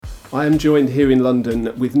I am joined here in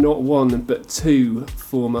London with not one but two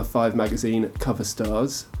former Five magazine cover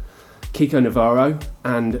stars, Kiko Navarro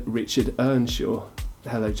and Richard Earnshaw.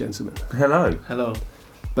 Hello, gentlemen. Hello. Hello.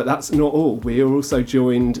 But that's not all. We are also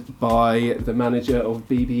joined by the manager of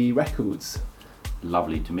BBE Records,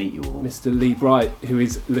 Lovely to meet you all. Mr. Lee Bright, who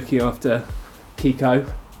is looking after Kiko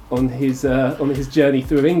on his journey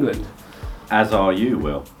through England. As are you,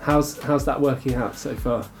 Will. How's that working out so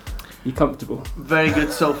far? You comfortable? Very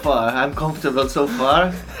good so far. I'm comfortable so far.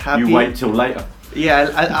 Happy. You wait till later. Yeah,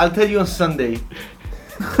 I'll tell you on Sunday.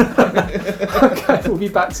 Okay, we'll be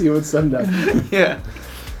back to you on Sunday. Yeah.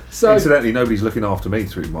 So, incidentally, nobody's looking after me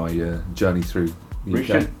through my journey through the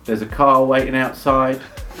Richard, UK. there's a car waiting outside.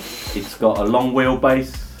 It's got a long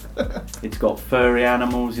wheelbase. It's got furry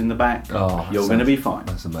animals in the back. Oh, You're going to be fine.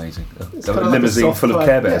 That's amazing. it's A kind of limousine like a soft full of play-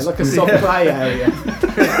 Care Bears. Yeah, like a soft play area.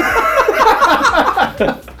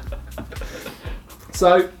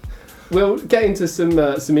 So, we'll get into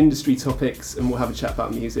some industry topics and we'll have a chat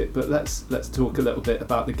about music. But let's talk a little bit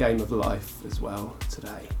about the game of life as well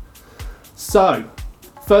today. So,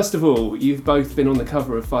 first of all, you've both been on the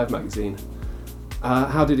cover of Five magazine.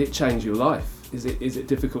 How did it change your life? Is it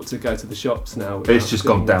difficult to go to the shops now? It's just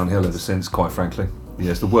gone downhill ever since, quite frankly. Yeah,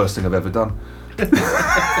 it's the worst thing I've ever done.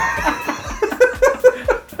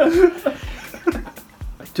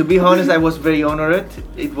 To be honest, I was very honored.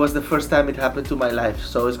 It was the first time it happened to my life,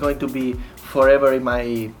 so it's going to be forever in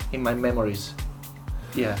my memories.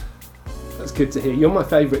 Yeah. That's good to hear. You're my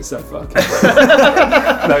favourite so far.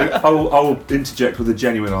 No, I'll interject with a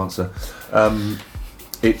genuine answer.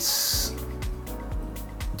 It's...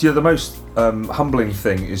 the most humbling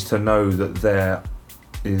thing is to know that there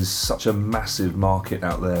is such a massive market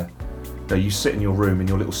out there. You sit in your room, in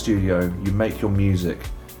your little studio, you make your music,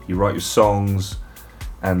 you write your songs,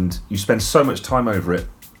 and you spend so much time over it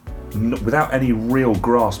without any real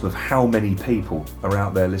grasp of how many people are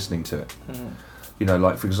out there listening to it. Mm.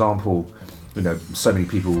 Like for example, so many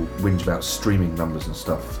people whinge about streaming numbers and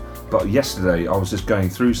stuff. But yesterday I was just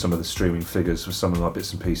going through some of the streaming figures for some of my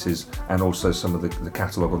bits and pieces and also some of the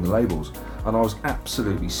catalogue on the labels, and I was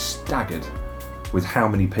absolutely staggered with how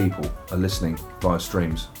many people are listening via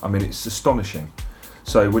streams. I mean, it's astonishing.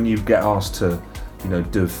 So when you get asked to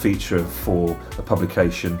do a feature for a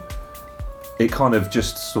publication, it kind of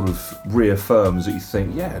just sort of reaffirms that you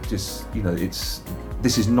think,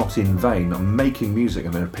 this is not in vain. I'm making music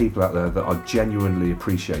and there are people out there that are genuinely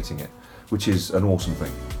appreciating it, which is an awesome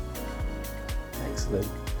thing. Excellent.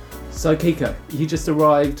 So Kiko, you just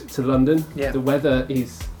arrived to London. Yeah. The weather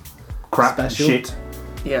is Crap, special. shit.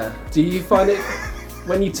 Yeah. Do you find it,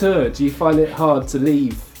 when you tour, do you find it hard to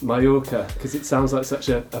leave Mallorca? Because it sounds like such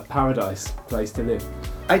a paradise place to live.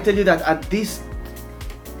 I tell you that at this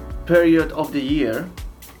period of the year,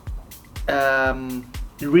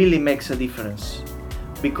 it really makes a difference.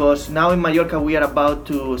 Because now in Mallorca we are about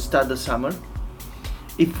to start the summer.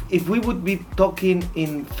 If we would be talking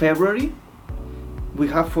in February, we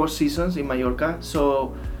have 4 seasons in Mallorca,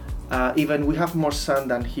 so even we have more sun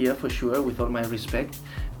than here for sure, with all my respect.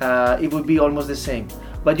 It would be almost the same.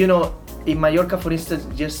 But in Mallorca, for instance,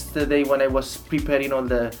 yesterday when I was preparing all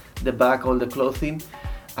the bag, all the clothing,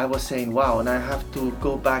 I was saying, wow, and I have to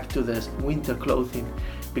go back to the winter clothing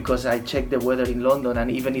because I checked the weather in London,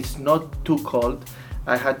 and even it's not too cold,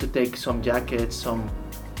 I had to take some jackets,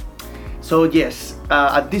 So yes,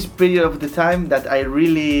 at this period of the time that I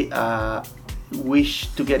really wish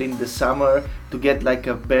to get in the summer, to get like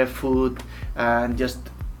a barefoot and just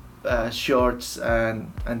shorts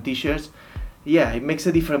and t-shirts. Yeah, it makes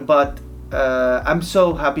a difference, but I'm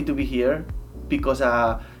so happy to be here because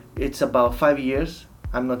it's about 5 years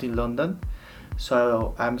I'm not in London,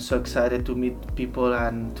 so I'm so excited to meet people,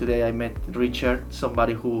 and today I met Richard,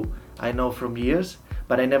 somebody who I know from years,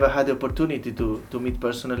 but I never had the opportunity to meet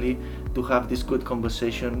personally, to have this good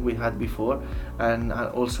conversation we had before, and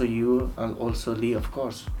also you, and also Lee, of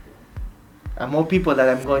course. And more people that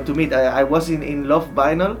I'm going to meet. I was in Love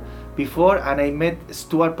Vinyl before, and I met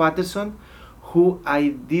Stuart Patterson, who I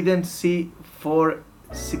didn't see for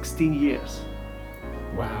 16 years.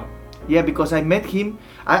 Wow. Yeah, because I met him,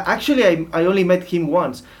 I only met him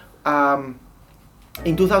once.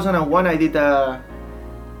 In 2001 I did a...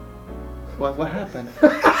 What happened?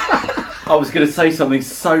 I was going to say something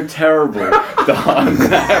so terrible that I'm going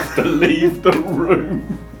to have to leave the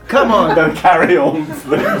room. Come on. No, carry on,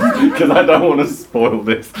 please, because I don't want to spoil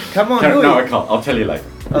this. Come on, do No, it. I can't. I'll tell you later.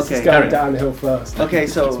 This is Okay. going downhill first. Okay,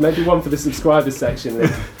 so It's maybe one for the subscribers section.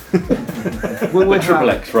 we're Triple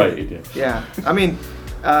X rated, yeah. Yeah, I mean,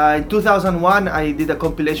 in 2001 I did a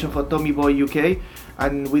compilation for Tommy Boy UK,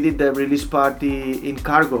 and we did the release party in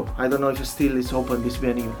Cargo. I don't know if it still is open, this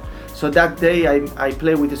venue. So that day I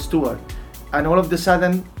played with Stuart, and all of a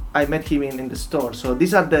sudden I met him in the store. So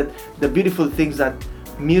these are the beautiful things that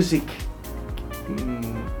music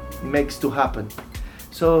makes to happen.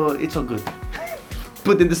 So it's all good.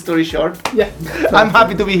 Putting the story short, Yeah. I'm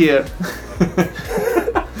happy to be here.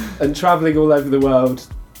 And travelling all over the world,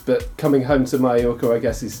 but coming home to Mallorca, I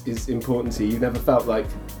guess, is important to you. You've never felt like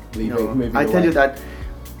leaving, moving I away. tell you that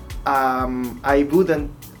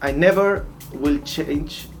I never will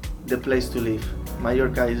change the place to live.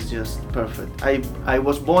 Mallorca is just perfect. I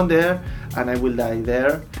was born there and I will die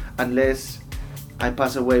there unless I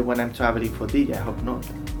pass away when I'm traveling for DJ. I hope not.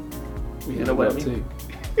 We You know what I love mean? too.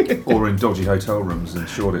 Or in dodgy hotel rooms in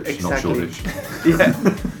Shoreditch, not Exactly. Shoreditch. Yeah.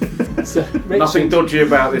 So, Richard, Nothing dodgy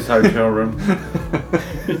about this hotel room.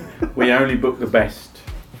 We only book the best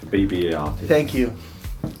for BBE artists. Thank you.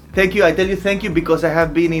 Thank you. I tell you thank you because I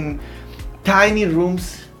have been in tiny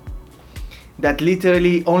rooms that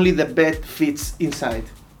literally only the bed fits inside.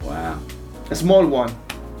 Wow. A small one.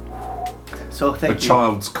 So A thank you.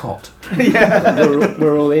 child's cot. Yeah.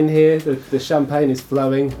 we're all in here. The champagne is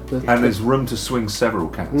flowing. And there's room to swing several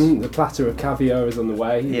cats. The platter of caviar is on the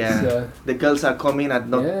way. Yeah. It's, The girls are coming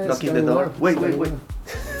and yeah, it's knocking the going door. well. Wait, It's wait, going wait. well.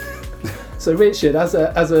 So Richard, as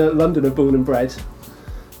a Londoner born and bred,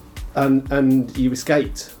 and you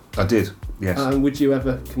escaped, I did, yes. would you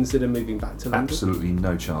ever consider moving back to London? Absolutely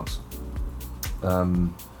no chance.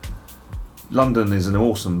 London is an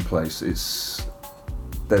awesome place.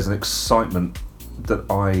 There's an excitement that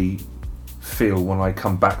I feel when I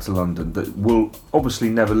come back to London that will obviously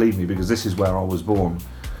never leave me because this is where I was born.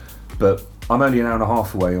 But I'm only an hour and a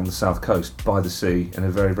half away on the south coast by the sea in a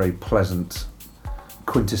very, very pleasant,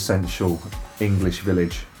 quintessential English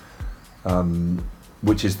village,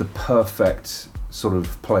 which is the perfect sort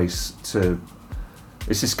of place to...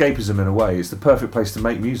 It's escapism in a way. It's the perfect place to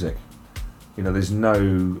make music. You know, there's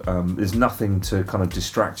nothing to kind of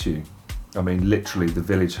distract you. I mean, literally, the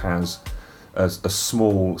village has a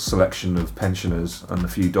small selection of pensioners and a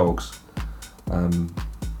few dogs, and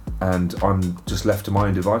I'm just left to my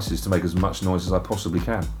own devices to make as much noise as I possibly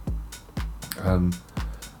can.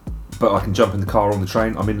 But I can jump in the car, on the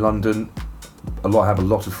train. I'm in London. I have a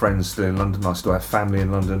lot of friends still in London. I still have family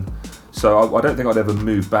in London. So I don't think I'd ever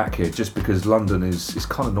move back here, just because London is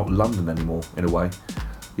kind of not London anymore in a way.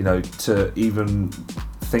 You know, to even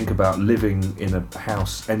think about living in a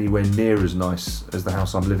house anywhere near as nice as the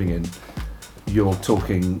house I'm living in, you're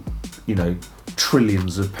talking, you know,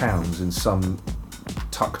 trillions of pounds in some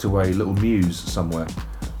tucked away little mews somewhere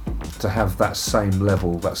to have that same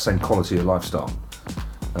level, that same quality of lifestyle.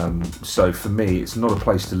 So for me, it's not a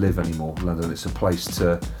place to live anymore, London. It's a place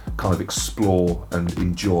to kind of explore and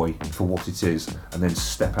enjoy for what it is, and then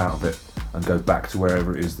step out of it and go back to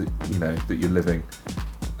wherever it is that you know that you're living.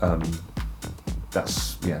 I'm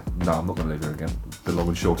not going to live here again. The long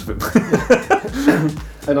and short of it.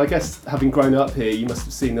 And I guess having grown up here, you must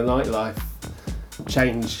have seen the nightlife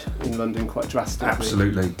change in London quite drastically.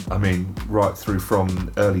 Absolutely. I mean, right through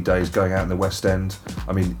from early days going out in the West End.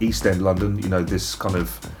 I mean, East End London, you know, this kind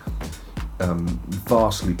of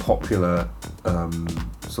vastly popular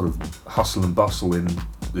sort of hustle and bustle in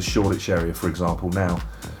the Shoreditch area, for example. Now,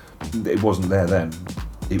 it wasn't there then.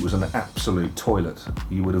 It was an absolute toilet.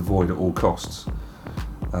 You would avoid at all costs.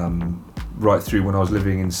 Right through when I was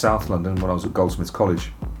living in South London, when I was at Goldsmiths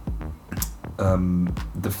College,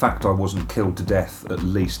 the fact I wasn't killed to death at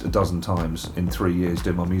least a dozen times in 3 years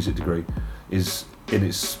doing my music degree is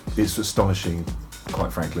it's astonishing,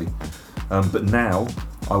 quite frankly. But now,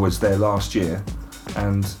 I was there last year,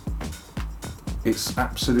 and it's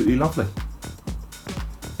absolutely lovely.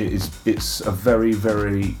 It's a very,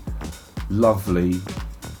 very lovely,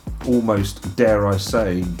 almost, dare I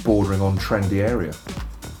say, bordering on trendy area.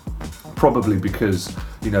 Probably because,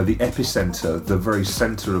 you know, the epicenter, the very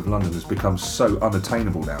centre of London has become so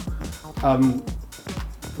unattainable now.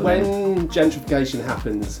 When gentrification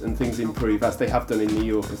happens and things improve, as they have done in New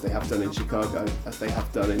York, as they have done in Chicago, as they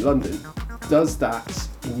have done in London, does that,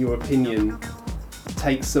 in your opinion,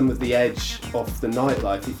 take some of the edge off the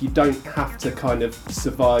nightlife? If you don't have to kind of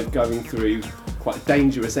survive going through quite a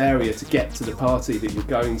dangerous area to get to the party that you're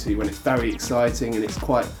going to, when it's very exciting and it's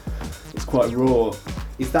quite raw,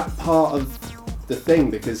 is that part of the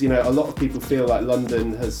thing? Because, you know, a lot of people feel like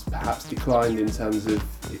London has perhaps declined in terms of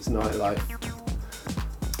its nightlife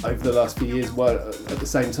over the last few years, while at the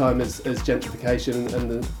same time as gentrification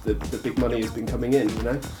and the big money has been coming in, you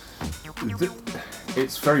know?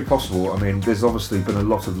 It's very possible. I mean, there's obviously been a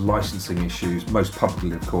lot of licensing issues, most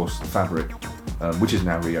publicly, of course, Fabric, which is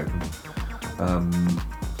now reopened.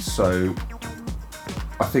 So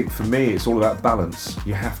I think for me, it's all about balance.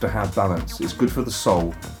 You have to have balance. It's good for the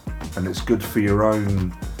soul, and it's good for your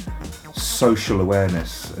own social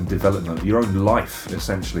awareness and development, your own life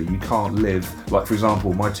essentially. You can't live, like for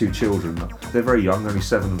example, my 2 children, they're very young, only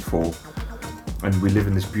 7 and 4, and we live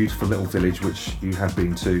in this beautiful little village which you have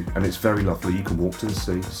been to, and it's very lovely. You can walk to the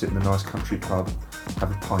sea, sit in a nice country pub,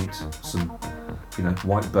 have a pint, some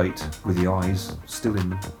white bait with the eyes still in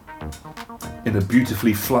them, in a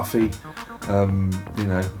beautifully fluffy kind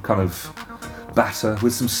of batter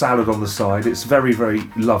with some salad on the side. It's very, very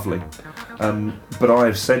lovely. But I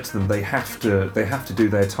have said to them they have to do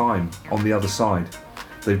their time on the other side.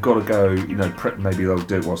 They've got to go, maybe they'll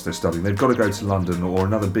do it whilst they're studying. They've got to go to London or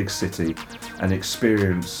another big city and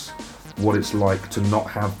experience what it's like to not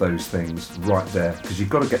have those things right there, because you've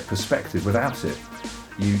got to get perspective. Without it,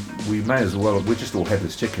 we may as well, we're just all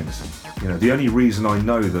headless chickens. The only reason I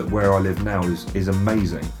know that where I live now is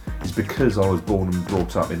amazing is because I was born and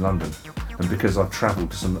brought up in London, and because I've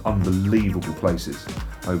travelled to some unbelievable places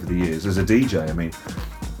over the years. As a DJ, I mean,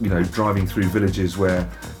 driving through villages where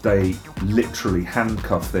they literally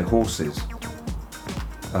handcuff their horses,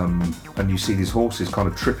 and you see these horses kind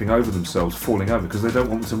of tripping over themselves, falling over, because they don't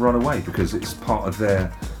want them to run away, because it's part of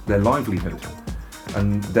their livelihood.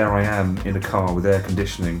 And there I am in a car with air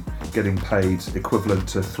conditioning, getting paid equivalent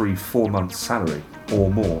to 3-4 months' salary or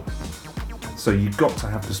more. So you've got to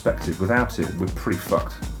have perspective. Without it, we're pretty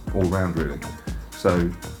fucked all round, really. So,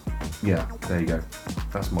 yeah, there you go.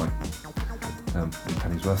 That's my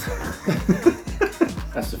penny's worth.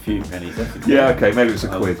 That's a few pennies. Yeah, okay, maybe it's a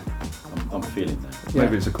quid. I'm feeling that. Yeah.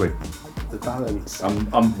 Maybe it's a quid. The balance.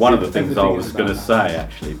 One of the things I Everything was is going to about say,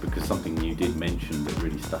 actually, because something you did mention that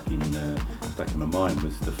really stuck in my mind,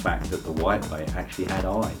 was the fact that the whitebait actually had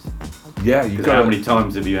eyes. Yeah, you Because got how many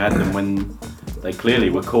times have you had them when they clearly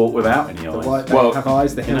were caught without any The eyes? whitebait have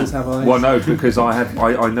eyes, the hills have eyes. Well, no, because I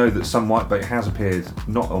know that some whitebait has appeared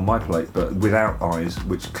not on my plate, but without eyes,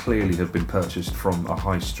 which clearly have been purchased from a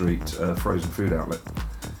high street frozen food outlet.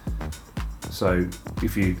 So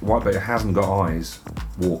if whitebait hasn't got eyes,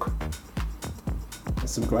 walk.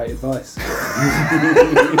 That's some great advice.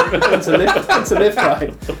 to live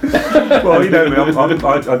by. Well, you know me,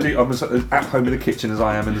 I'm as at home in the kitchen as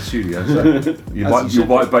I am in the studio. So your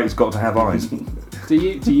whitebait's got to have eyes. Do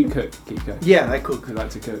you cook, Kiko? Yeah, I cook. You like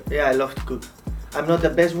to cook? Yeah, I love to cook. I'm not the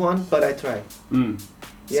best one, but I try. Mm.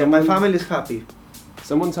 Yeah, my family is happy.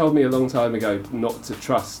 Someone told me a long time ago not to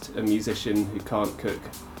trust a musician who can't cook.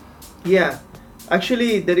 Yeah,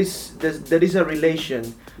 actually, there is a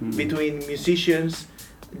relation between musicians,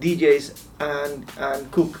 DJs,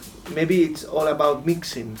 and cook. Maybe it's all about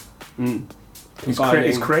mixing. Mm.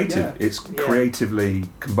 It's creative. Yeah. It's creatively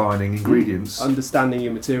combining ingredients. Understanding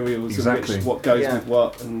your materials, Exactly. and what goes with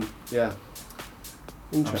what, and yeah.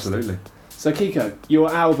 Interesting. Absolutely. So Kiko, your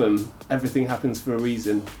album, Everything Happens for a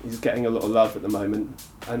Reason, is getting a lot of love at the moment.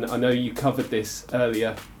 And I know you covered this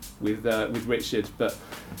earlier with Richard, but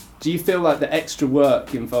do you feel like the extra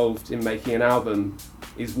work involved in making an album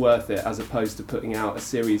is worth it, as opposed to putting out a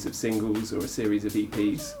series of singles or a series of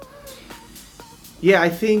EPs? Yeah, I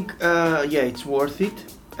think it's worth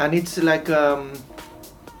it, and it's like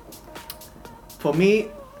for me,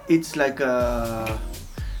 it's like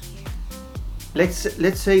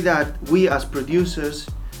let's say that we as producers,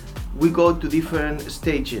 we go to different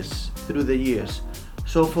stages through the years.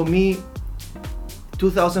 So for me,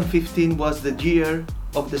 2015 was the year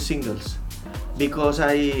of the singles, because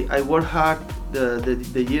I worked hard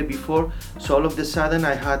the year before, so all of a sudden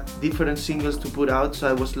I had different singles to put out, so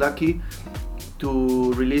I was lucky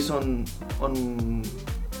to release on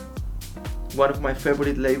one of my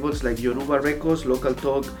favorite labels like Yoruba Records, Local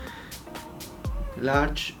Talk,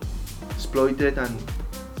 Large, Exploited,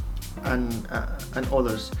 and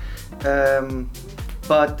others.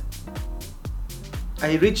 But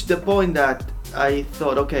I reached the point that I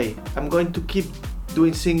thought, okay, I'm going to keep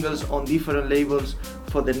doing singles on different labels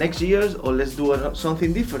for the next years, or let's do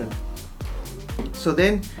something different. So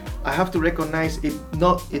then I have to recognize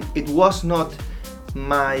it was not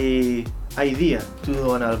my idea to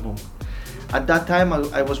do an album. At that time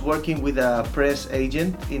I was working with a press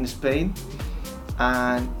agent in Spain,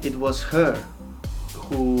 and it was her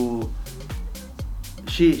who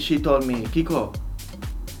she told me, Kiko,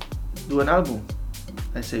 do an album.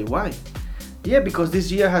 I say, why? Yeah, because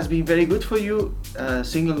this year has been very good for you,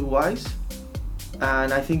 single wise,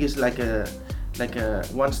 and I think it's like a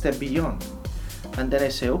one step beyond. And then I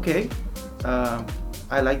say, okay,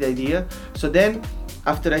 I like the idea. So then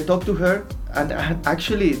after I talked to her, and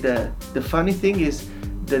actually the funny thing is,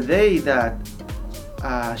 the day that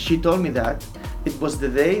she told me that, it was the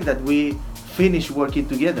day that we finished working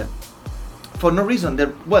together. For no reason.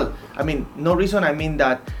 No reason, I mean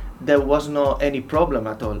that there was no any problem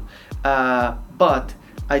at all. But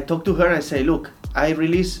I talked to her and I say, look, I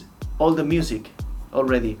released all the music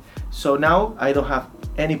already, so now I don't have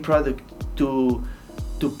any product to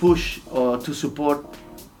push or to support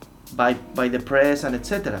by the press and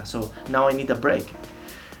etc. So now I need a break.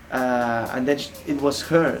 And then it was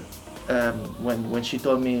her when she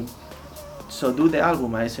told me, so do the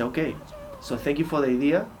album. I say, okay, so thank you for the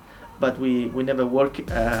idea, but we never work.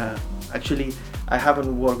 Actually, I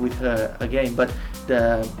haven't worked with her again, but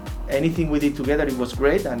anything we did together, it was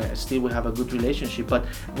great, and still we have a good relationship. But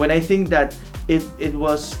when I think that it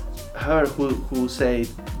was her who said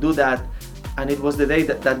do that, and it was the day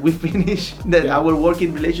that we finished our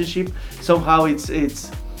working relationship, somehow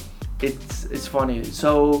it's funny.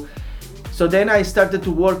 So then I started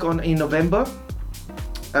to work in November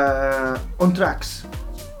on tracks,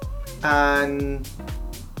 and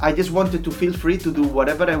I just wanted to feel free to do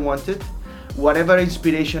whatever I wanted, whatever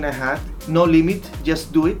inspiration I had, no limit,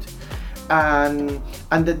 just do it. And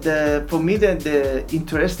for me the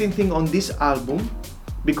interesting thing on this album,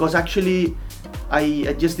 because actually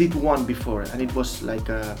I just did one before, and it was like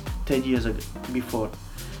 10 years ago before,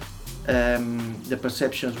 the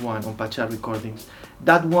Perceptions one on Pachar Recordings.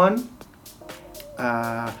 That one,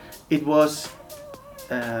 it was,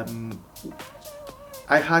 I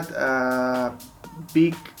had a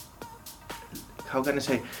big, how can I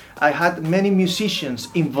say, I had many musicians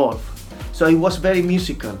involved, so it was very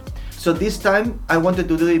musical. So this time I wanted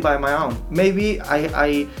to do it by my own. Maybe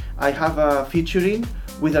I have a featuring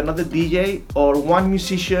with another DJ or one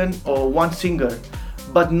musician or one singer,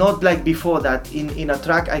 but not like before that. In a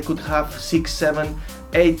track I could have 6, 7,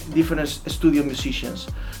 8 different studio musicians.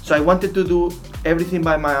 So I wanted to do everything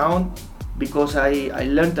by my own because I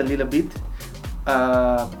learned a little bit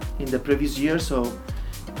in the previous year.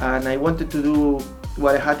 And I wanted to do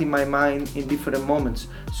what I had in my mind in different moments.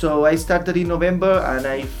 So I started in November and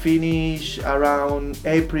I finished around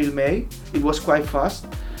April, May. It was quite fast,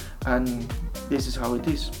 and this is how it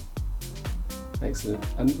is. Excellent.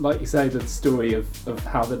 And like you say, the story of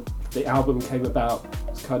how the album came about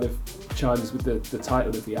kind of chimes with the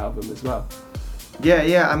title of the album as well.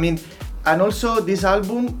 Yeah, I mean, and also this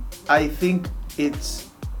album, I think it's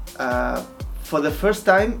for the first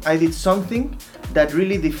time I did something that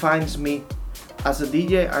really defines me as a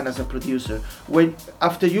DJ and as a producer. When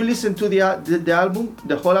after you listen to the album,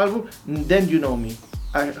 the whole album, then you know me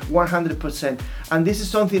 100%. And this is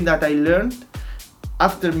something that I learned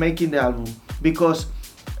after making the album, because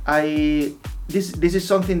this is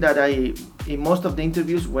something that I, in most of the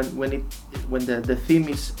interviews, when the theme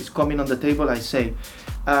is coming on the table, I say,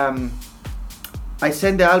 I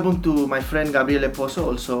sent the album to my friend Gabriele Pozo.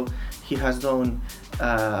 Also, he has done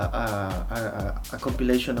a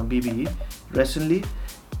compilation on BBE recently,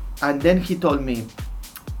 and then he told me,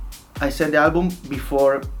 I sent the album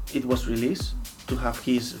before it was released to have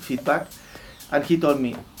his feedback, and he told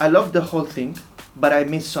me, I love the whole thing, but I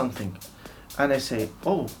missed something. And I say,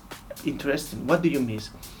 oh, interesting, what do you miss?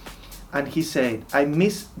 And he said, I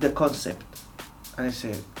miss the concept. And I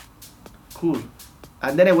said, cool.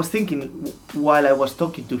 And then I was thinking while I was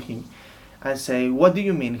talking to him, and say, what do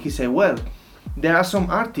you mean? He said, well, there are some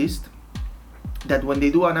artists that when they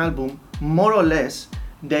do an album, more or less,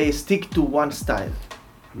 they stick to one style.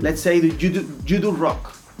 Let's say that you do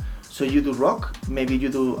rock. So you do rock, maybe you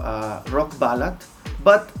do rock ballad,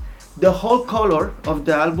 but the whole color of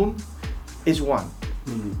the album is one.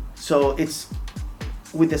 Mm-hmm. So it's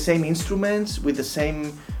with the same instruments, with the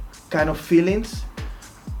same kind of feelings,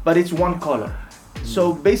 but it's one color. Mm-hmm.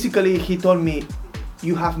 So basically he told me,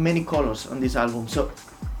 you have many colors on this album, so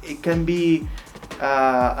it can be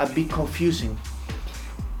a bit confusing.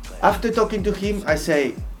 After talking to him, I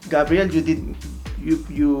say, Gabriel, you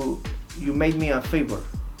made me a favor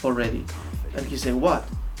already. And he said, what?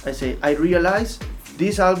 I say, I realize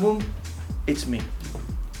this album, it's me.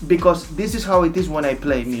 Because this is how it is when I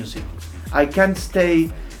play music. I can't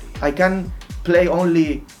play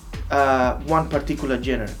only one particular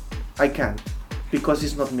genre. I can't, because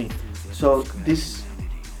it's not me. So this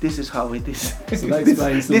is how it is. So that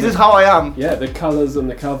explains this is how I am. Yeah, the colours on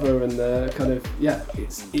the cover and the kind of,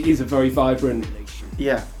 it is a very vibrant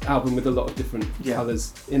album with a lot of different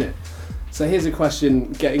colours in it. So here's a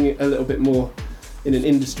question, getting a little bit more in an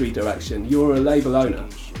industry direction. You're a label owner.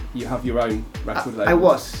 You have your own record label. I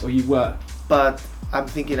was. Or you were. But I'm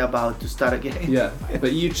thinking about to start again. Yeah,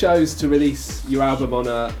 but you chose to release your album on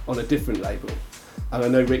a different label. And I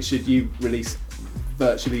know, Richard, you released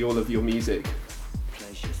virtually all of your music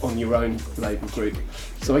on your own label group.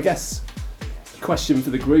 So I guess the question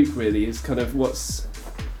for the group really is kind of what's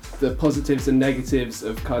the positives and negatives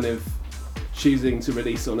of kind of choosing to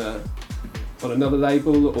release on another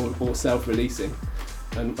label or self-releasing,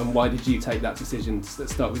 and why did you take that decision?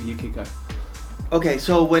 Let's start with you, Kiko. Okay,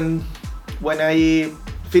 so when I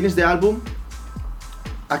finished the album,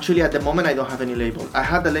 actually at the moment I don't have any label. I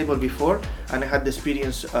had the label before, and I had the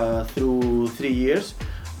experience through 3 years,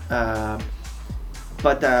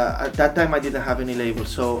 but at that time I didn't have any label,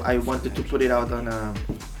 so I wanted to put it out on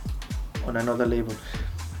another label.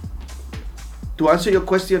 To answer your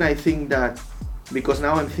question, I think that, because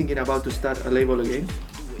now I'm thinking about to start a label again,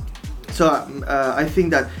 so I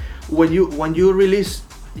think that when you release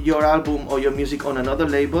your album or your music on another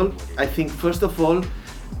label, I think first of all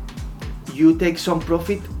you take some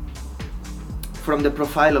profit from the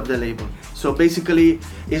profile of the label. So basically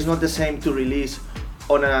it's not the same to release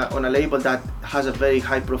on a label that has a very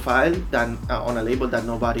high profile than on a label that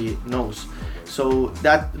nobody knows. So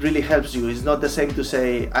that really helps you. It's not the same to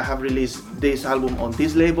say I have released this album on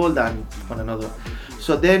this label than on another.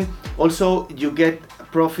 So then also you get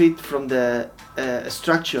profit from the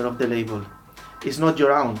structure of the label. It's not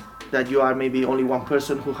your own, that you are maybe only one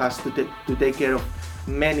person who has to take care of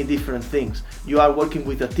many different things. You are working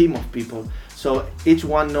with a team of people, so each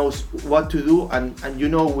one knows what to do, and you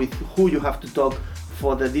know with who you have to talk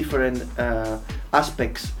for the different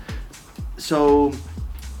aspects. So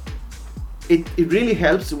it really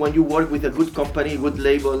helps when you work with a good company, good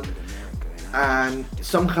label, and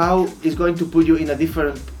somehow it's going to put you in a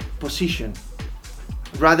different position,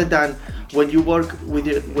 rather than when you work with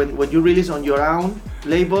when you release on your own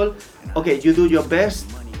label. Okay, you do your best,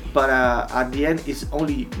 but at the end it's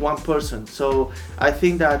only one person. So I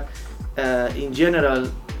think that in general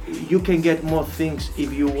you can get more things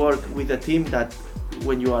if you work with a team than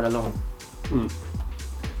when you are alone.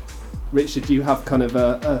 Richard, you have kind of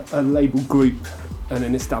a label group and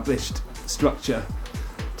an established structure.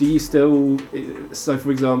 Do you still, so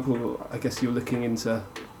for example, I guess you're looking into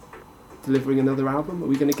delivering another album? Are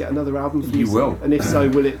we going to get another album for you? You will. And if so,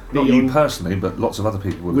 will it be not you personally, but lots of other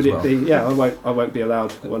people will as well. Would it be? Yeah, I won't be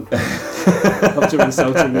allowed one. After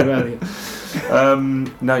insulting you earlier.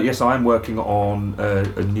 No, yes, I am working on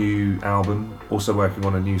a new album, also working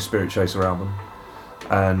on a new Spirit Chaser album,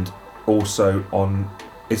 and also on,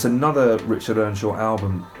 it's another Richard Earnshaw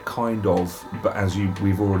album, kind of, but as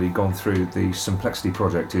we've already gone through, the Simplexity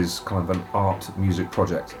project is kind of an art music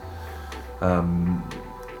project.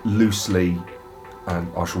 Loosely,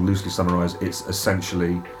 and I shall loosely summarise, it's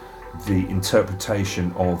essentially the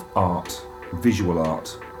interpretation of art, visual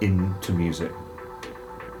art, into music,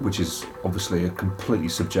 which is obviously a completely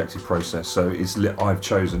subjective process. So I've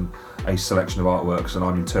chosen a selection of artworks and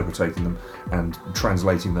I'm interpreting them and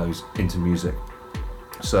translating those into music.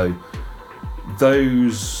 So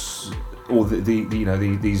those, or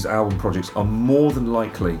these album projects are more than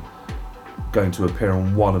likely going to appear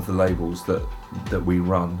on one of the labels that we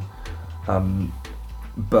run,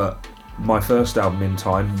 but my first album, In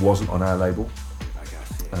Time, wasn't on our label.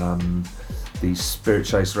 The Spirit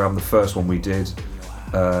Chaser album, the first one we did,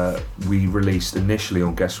 we released initially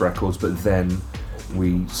on Guest Records, but then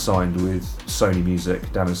we signed with Sony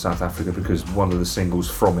Music down in South Africa because one of the singles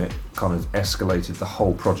from it kind of escalated the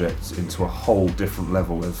whole project into a whole different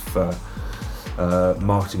level of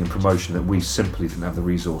marketing and promotion that we simply didn't have the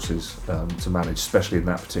resources to manage, especially in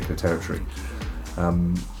that particular territory.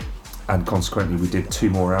 And consequently we did 2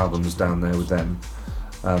 more albums down there with them.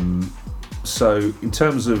 So in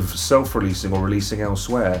terms of self-releasing or releasing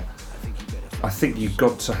elsewhere, I think you've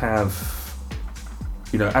got to have,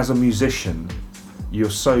 as a musician, you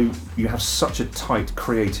have such a tight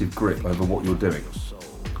creative grip over what you're doing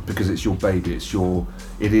because it's your baby,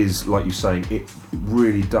 it is like you say, it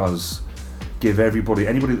really does give anybody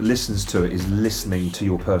that listens to it is listening to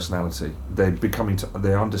your personality.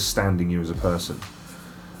 They're understanding you as a person.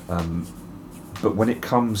 But when it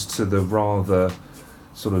comes to the rather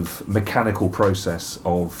sort of mechanical process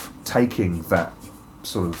of taking that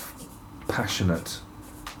sort of passionate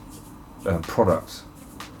product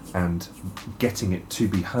and getting it to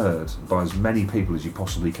be heard by as many people as you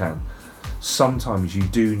possibly can, sometimes you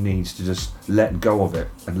do need to just let go of it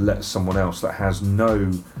and let someone else that has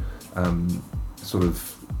no sort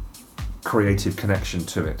of creative connection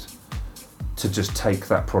to it to just take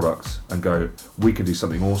that product and go, we can do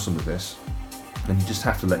something awesome with this. And you just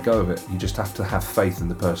have to let go of it. You just have to have faith in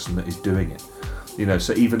the person that is doing it.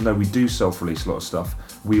 So even though we do self-release a lot of stuff,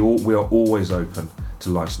 we are always open to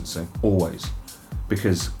licensing, always.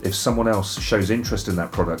 Because if someone else shows interest in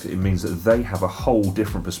that product, it means that they have a whole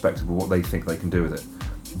different perspective of what they think they can do with it,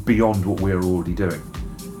 beyond what we're already doing.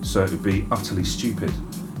 So it would be utterly stupid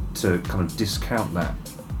to kind of discount that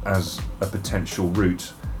as a potential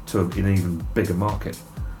route to an even bigger market.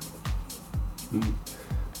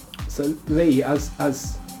 So Lee, as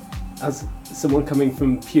someone coming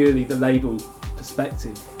from purely the label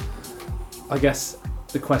perspective, I guess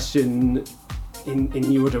the question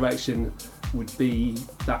in your direction would be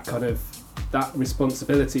that kind of that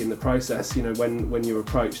responsibility in the process. You know, when you're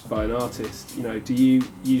approached by an artist, you know, do you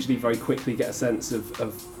usually very quickly get a sense of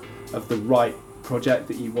the right project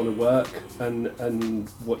that you want to work and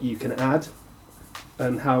what you can add,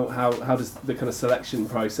 and how does the kind of selection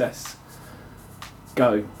process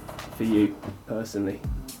go for you personally?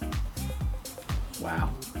 Wow,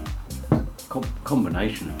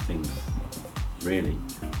 combination of things, really.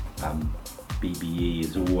 BBE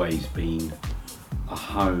has always been a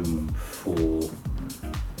home for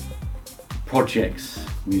projects,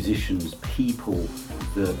 musicians, people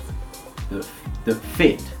that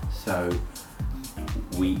fit. So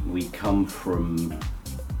we come from,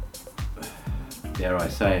 dare I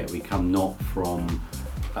say it, we come not from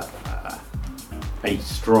a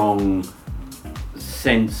strong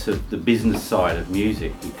sense of the business side of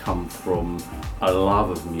music. We come from a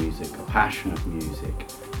love of music, a passion of music,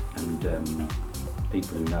 and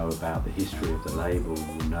people who know about the history of the label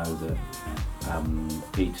will know that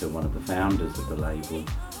Peter, one of the founders of the label,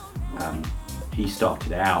 he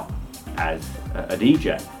started out as a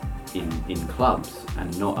DJ in clubs,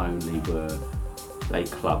 and not only were they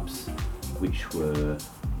clubs which were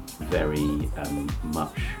very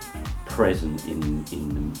much present in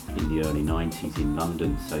the early 90s in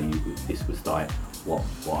London, so this was like what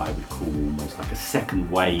I would call almost like a second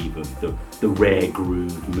wave of the rare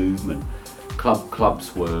groove movement.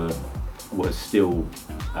 Clubs were still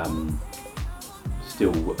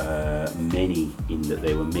many, in that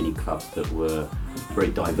there were many clubs that were very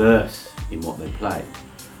diverse in what they played,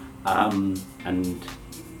 and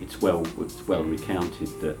it's well recounted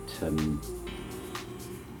that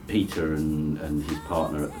Peter and his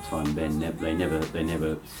partner at the time, Ben, they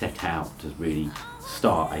never set out to really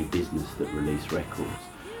start a business that released records.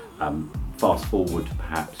 Fast forward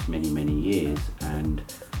perhaps many years, and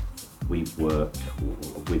we've worked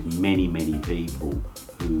with many people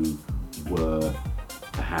who were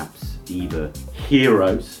perhaps either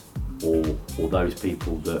heroes or those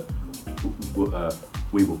people that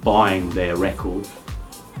we were buying their records,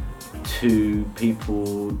 to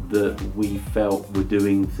people that we felt were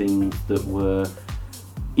doing things that were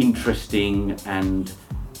interesting and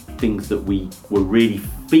things that we were really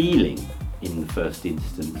feeling in the first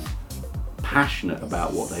instance, passionate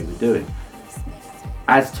about what they were doing.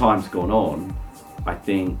 As time's gone on, I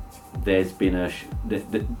think there's been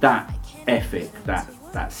that ethic,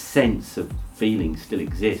 that sense of feeling still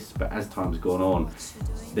exists, but as time's gone on,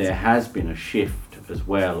 there has been a shift as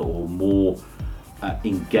well, or more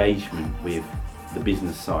engagement with the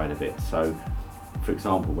business side of it. So, for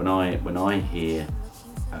example, when I hear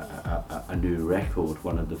a new record,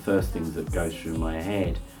 one of the first things that goes through my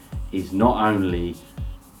head is not only,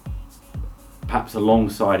 perhaps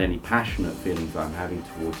alongside any passionate feelings I'm having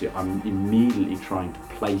towards it, I'm immediately trying to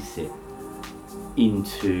place it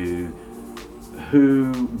into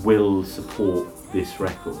who will support this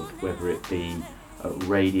record, whether it be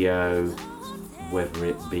radio, whether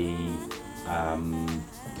it be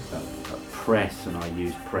press, and I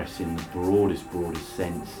use press in the broadest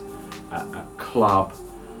sense, a club,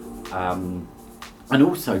 and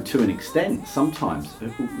also to an extent sometimes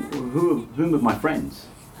whom of my friends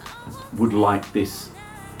would like this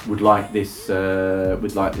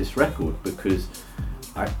record, because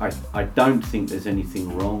I don't think there's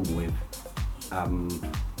anything wrong with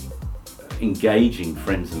engaging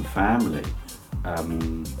friends and family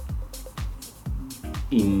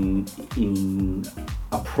in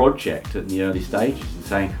a project at the early stages and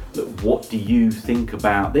saying, look, what do you think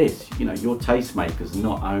about this? You know, your tastemakers,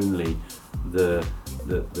 not only the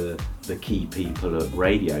key people at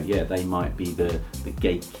radio, yeah, they might be the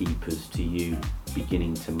gatekeepers to you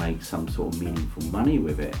beginning to make some sort of meaningful money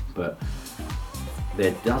with it, but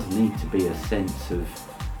there does need to be a sense of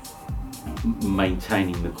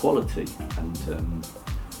maintaining the quality. And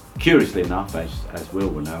curiously enough, as Will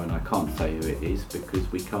will know, and I can't say who it is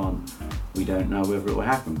because we don't know whether it will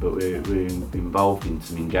happen, but we're involved in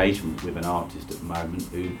some engagement with an artist at the moment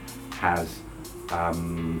who has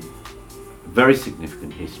very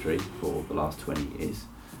significant history for the last 20 years,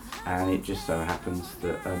 and it just so happens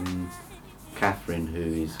that Catherine, who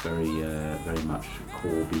is very much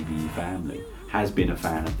core BBE family, has been a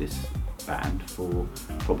fan of this band for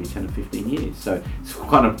probably 10 or 15 years. So it's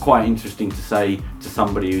kind of quite interesting to say to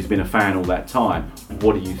somebody who's been a fan all that time,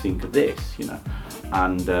 what do you think of this, you know?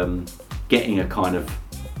 And getting a kind of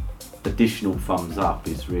additional thumbs up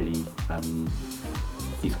is really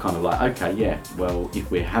is kind of like, okay, yeah, well,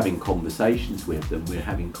 if we're having conversations with them, we're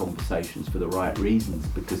having conversations for the right reasons,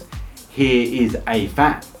 because here is a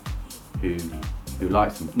fan who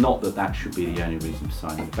likes them. Not that that should be the only reason for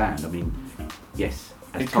signing the band. I mean, yes,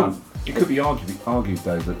 it could be argued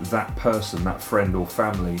though that person, that friend or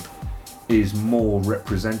family, is more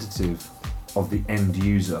representative of the end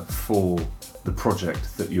user for the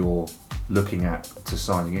project that you're looking at to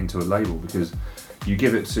signing into a label, because you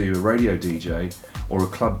give it to a radio DJ or a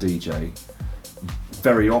club DJ,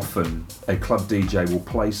 very often a club DJ will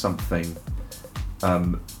play something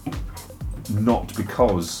not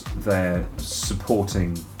because they're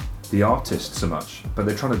supporting the artist so much, but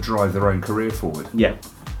they're trying to drive their own career forward. Yeah,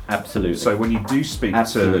 absolutely. So when you do speak to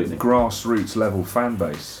grassroots level fan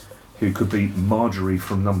base, who could be Marjorie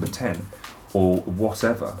from Number 10 or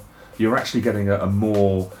whatever, you're actually getting a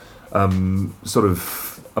more a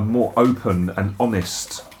more open and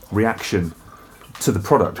honest reaction to the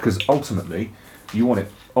product, because ultimately you want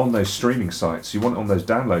it on those streaming sites, you want it on those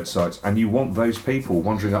download sites, and you want those people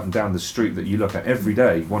wandering up and down the street that you look at every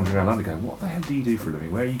day, wandering around London going, what the hell do you do for a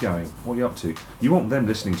living? Where are you going? What are you up to? You want them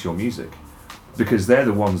listening to your music, because they're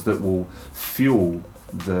the ones that will fuel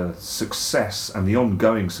the success and the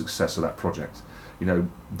ongoing success of that project. You know,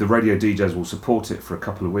 the radio DJs will support it for a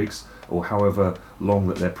couple of weeks, or however long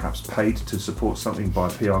that they're perhaps paid to support something by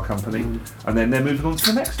a PR company, and then they're moving on to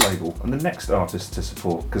the next label and the next artist to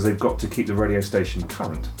support, because they've got to keep the radio station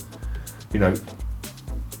current. You know,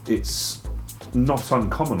 it's not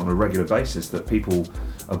uncommon on a regular basis that people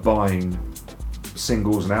are buying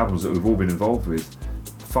singles and albums that we've all been involved with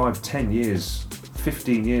 5, 10 years,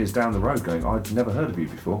 15 years down the road going, I'd never heard of you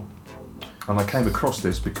before. And I came across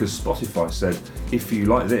this because Spotify said, if you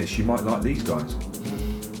like this, you might like these guys.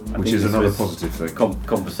 Which is another positive thing.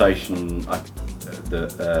 Conversation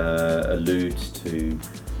that alludes to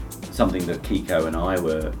something that Kiko and I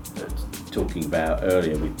were talking about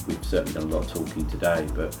earlier. We've certainly done a lot of talking today,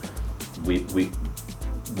 but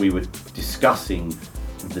we were discussing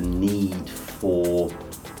the need for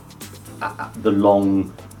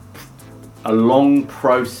a long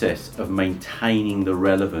process of maintaining the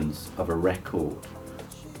relevance of a record,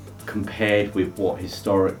 compared with what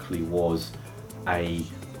historically was a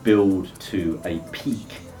build to a peak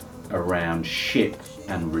around ship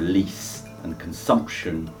and release and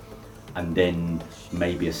consumption, and then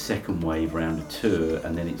maybe a second wave around a tour,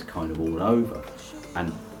 and then it's kind of all over.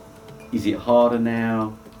 And is it harder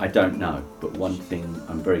now? I don't know, but one thing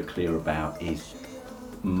I'm very clear about is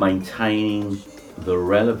maintaining the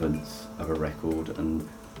relevance of a record and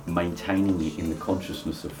maintaining it in the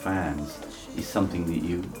consciousness of fans is something that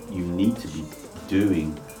you need to be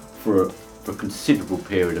doing for a considerable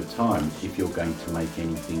period of time if you're going to make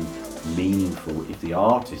anything meaningful, if the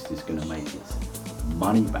artist is going to make its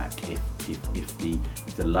money back, if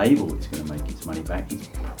the label is going to make its money back, it's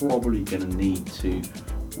probably going to need to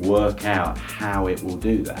work out how it will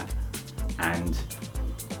do that. And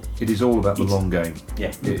it is all about the long game.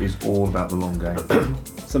 Yeah. It is all about the long game.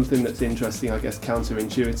 Something that's interesting, I guess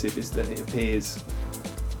counterintuitive, is that it appears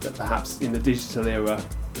that perhaps in the digital era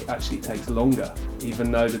it actually takes longer,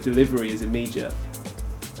 even though the delivery is immediate.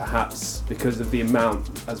 Perhaps because of the amount,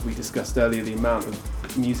 as we discussed earlier, the amount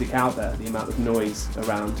of music out there, the amount of noise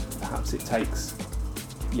around, perhaps it takes,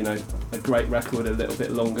 you know, a great record a little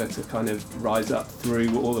bit longer to kind of rise up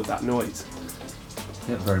through all of that noise.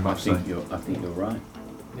 Yeah, very much so. I think you're right.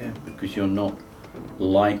 Yeah, because you're not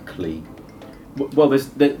likely. Well,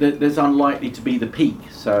 there's unlikely to be the peak.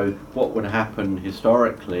 So what would happen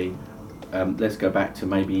historically? Let's go back to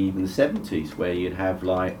maybe even the 70s, where you'd have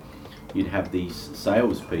these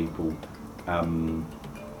salespeople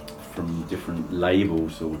from different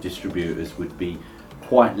labels or distributors would be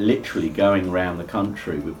quite literally going around the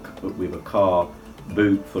country with a car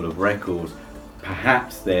boot full of records.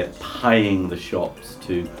 Perhaps they're paying the shops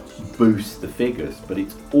to boost the figures, but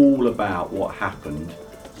it's all about what happened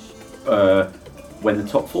when the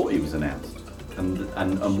top 40 was announced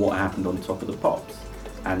and what happened on Top of the Pops.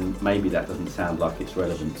 And maybe that doesn't sound like it's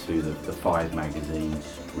relevant to the 5 magazine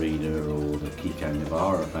reader or the Kiko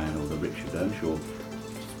Navarro fan or the Richard Earnshaw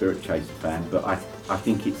Spirit Chaser fan, but I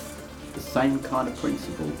think it's the same kind of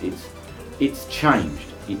principle. It's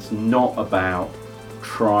changed. It's not about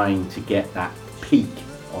trying to get that peak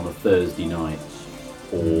on a Thursday night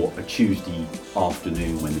or a Tuesday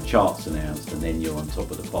afternoon when the chart's announced, and then you're on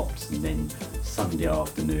Top of the Pops, and then Sunday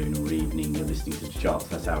afternoon or evening you're listening to the charts.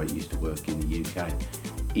 That's how it used to work in the UK.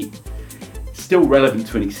 It's still relevant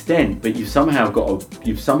to an extent, but you've somehow got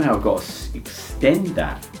to extend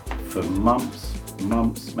that for months,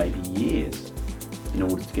 maybe years, in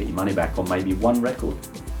order to get your money back on maybe one record.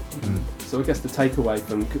 So I guess the takeaway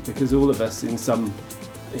from, because all of us at some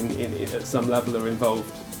level are involved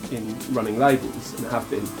in running labels and have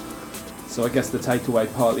been. So I guess the takeaway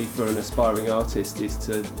partly for an aspiring artist is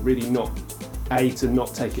to really not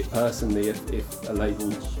take it personally if a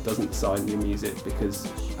label doesn't sign your music, because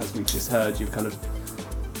as we've just heard,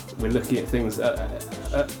 we're looking at things,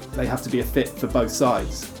 they have to be a fit for both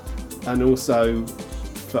sides, and also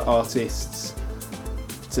for artists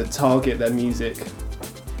to target their music,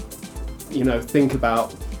 think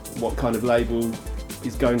about what kind of label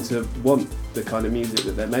is going to want the kind of music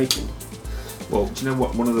that they're making. Well, do you know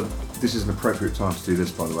what? This is an appropriate time to do this,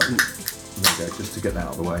 by the way. There you go, just to get that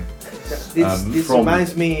out of the way. This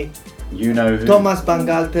reminds me, who? Thomas Van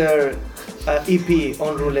Galter EP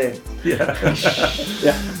on Roulette. Yeah.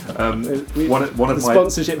 One of the my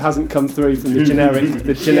sponsorship hasn't come through from the generic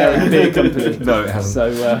beer company. No, it hasn't. So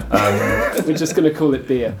we're just going to call it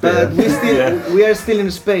beer. But we are still in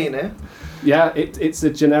Spain, eh? Yeah, it's a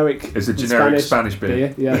generic. It's a generic Spanish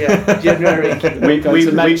beer. Yeah, generic. We're going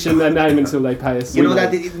to mention their name until they pay us. You know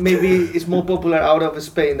that maybe it's more popular out of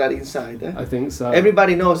Spain than inside. Eh? I think so.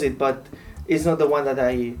 Everybody knows it, but it's not the one that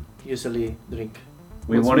I usually drink.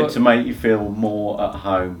 We wanted to make you feel more at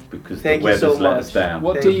home because the weather's let us down.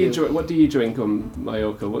 What do you drink on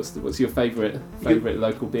Mallorca? What's your favourite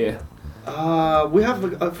local beer? We have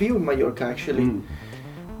a few in Mallorca actually,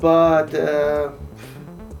 but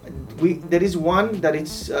there is one that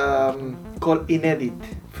it's called Inedit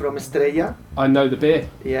from Estrella. I know the beer.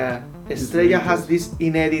 Yeah, Estrella has this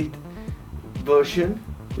Inedit version.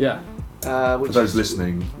 Yeah. For those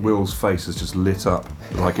listening, Will's face has just lit up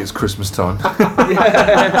like it's Christmas time.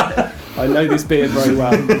 I know this beer very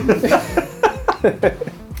well.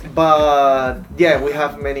 But yeah, we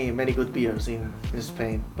have many good beers in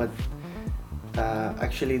Spain. But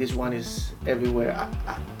actually, this one is everywhere.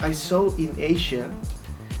 I saw in Asia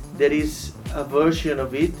there is a version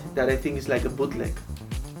of it that I think is like a bootleg.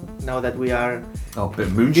 Now that we are a bit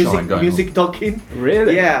of moonshine music talking.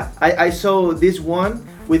 Really? Yeah, I saw this one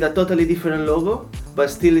with a totally different logo,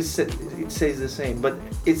 but still it says the same, but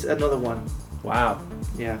it's another one. Wow.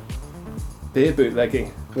 Yeah. Beer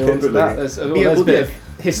bootlegging. There's a bit of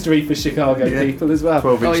history for Chicago people as well.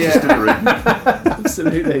 12-inch distillery.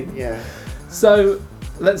 Absolutely. Yeah. So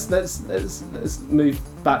let's move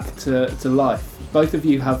back to life. Both of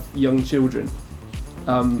you have young children.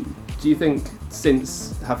 Do you think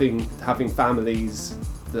since having families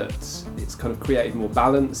that it's kind of created more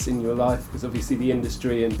balance in your life? Because obviously the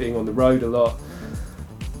industry and being on the road a lot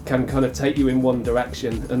can kind of take you in one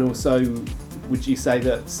direction, and also would you say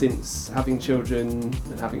that since having children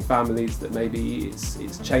and having families that maybe it's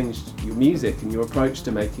changed your music and your approach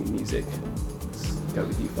to making music? Let's go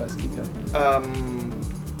with you first, Kiko.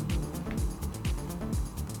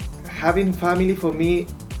 Having family for me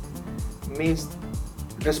means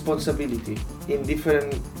responsibility in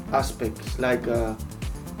different aspects, like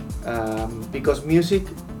because music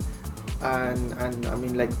and I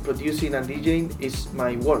mean like producing and DJing is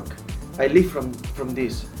my work. I live from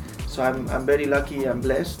this, so I'm very lucky and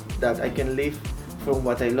blessed that I can live from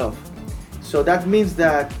what I love. So that means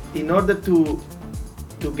that in order to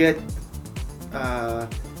get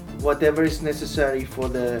whatever is necessary for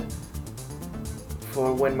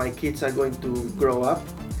when my kids are going to grow up,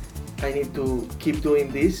 I need to keep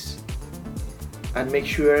doing this and make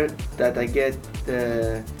sure that I get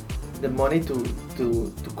the money to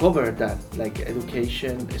cover that, like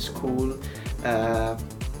education, school,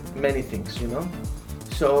 many things, you know.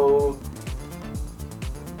 So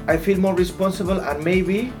I feel more responsible, and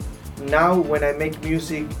maybe now when I make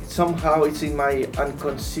music, somehow it's in my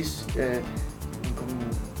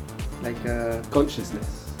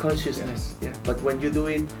consciousness. Yeah. But when you do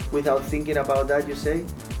it without thinking about that, you say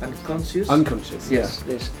unconscious. Yes.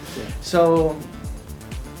 Yeah. So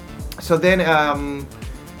then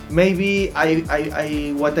maybe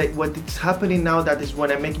what is happening now, that is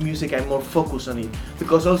when I make music, I'm more focused on it,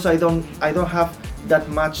 because also I don't have that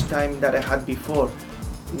much time that I had before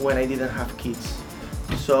when I didn't have kids.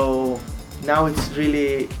 So now it's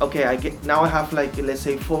really okay. I have like, let's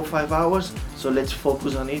say 4 or 5 hours. So let's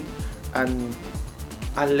focus on it and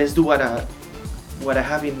let's do what I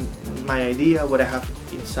have in my idea, what I have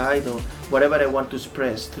inside, or whatever I want to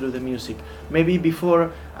express through the music. Maybe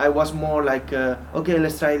before I was more like, okay,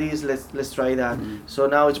 let's try this, let's try that. Mm-hmm. So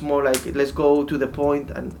now it's more like, let's go to the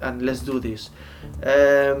point and let's do this.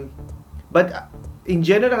 But in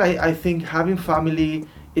general, I think having family,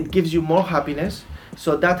 it gives you more happiness.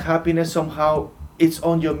 So that happiness somehow it's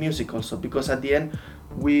on your music also, because at the end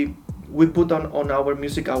we put on our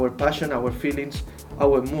music our passion, our feelings,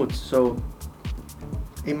 our moods. So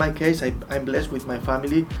in my case, I'm blessed with my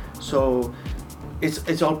family, So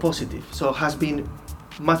it's all positive. So it has been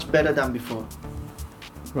much better than before.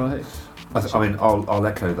 Right. I mean, I'll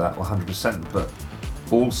echo that 100%. But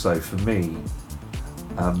also for me,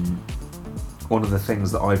 one of the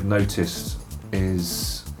things that I've noticed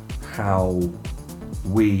is how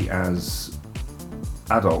we as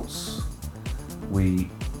adults, we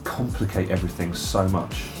complicate everything so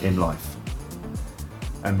much in life.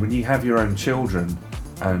 And when you have your own children,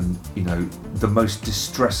 and you know, the most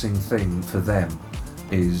distressing thing for them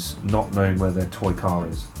is not knowing where their toy car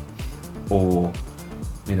is, or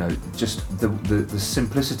you know, just the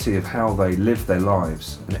simplicity of how they live their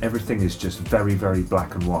lives, and everything is just very, very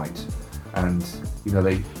black and white. And you know,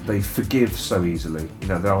 they forgive so easily. You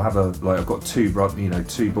know, they'll have I've got two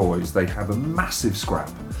boys. They have a massive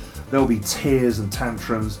scrap. There'll be tears and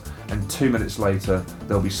tantrums, and 2 minutes later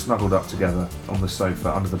they'll be snuggled up together on the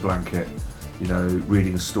sofa under the blanket, you know,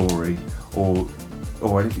 reading a story or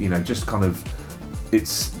anything. You know, just kind of,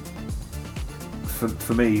 it's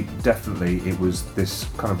for me definitely it was this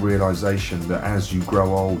kind of realization that as you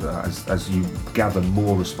grow older, as you gather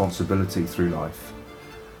more responsibility through life,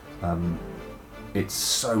 it's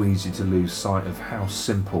so easy to lose sight of how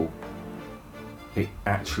simple it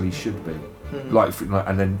actually should be. Mm-hmm.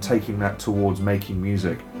 And then taking that towards making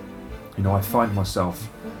music, you know, I find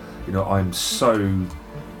myself, you know, I'm so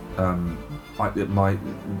my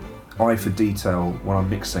eye for detail when I'm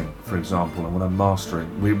mixing, for example, and when I'm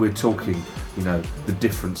mastering. We're talking, you know, the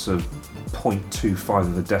difference of 0.25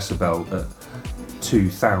 of a decibel at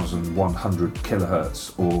 2,100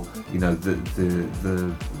 kilohertz, or you know,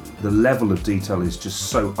 the level of detail is just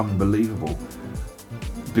so unbelievable,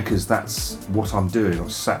 because that's what I'm doing. I'm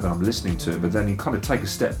sat there, I'm listening to it, but then you kind of take a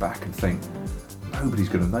step back and think, nobody's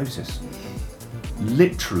going to notice.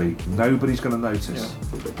 Literally, nobody's going to notice.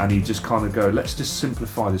 Yeah. And you just kind of go, let's just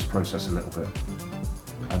simplify this process a little bit.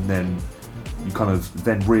 And then you kind of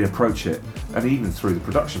then reapproach it. And even through the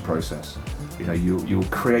production process, you know, you'll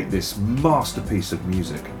create this masterpiece of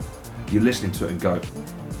music. You're listening to it and go,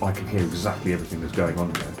 I can hear exactly everything that's going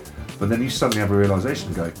on there. But then you suddenly have a realization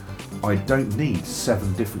and go, I don't need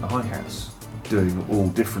 7 different hi-hats doing all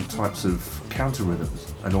different types of counter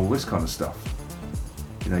rhythms and all this kind of stuff.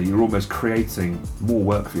 You know, you're almost creating more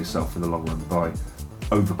work for yourself in the long run by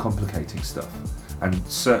overcomplicating stuff. And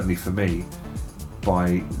certainly for me,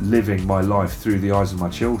 by living my life through the eyes of my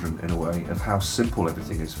children in a way of how simple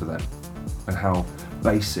everything is for them and how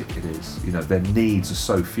basic it is. You know, their needs are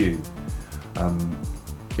so few.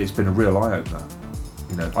 It's been a real eye-opener.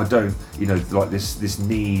 You know, I don't, you know, like this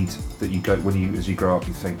need that you go, as you grow up,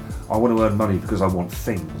 you think, I want to earn money because I want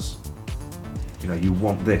things. You know, you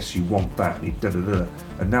want this, you want that, you da-da-da.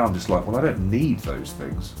 And now I'm just like, well, I don't need those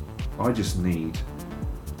things. I just need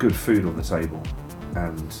good food on the table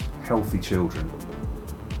and healthy children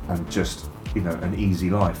and just, you know, an easy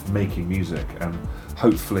life making music. And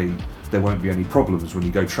hopefully there won't be any problems when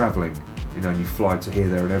you go travelling, you know, and you fly to here,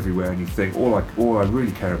 there and everywhere, and you think, all I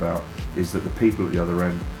really care about is that the people at the other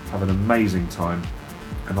end have an amazing time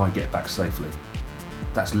and I get back safely.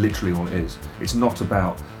 That's literally all it is. It's not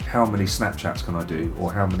about how many Snapchats can I do,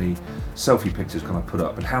 or how many selfie pictures can I put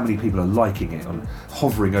up, and how many people are liking it, and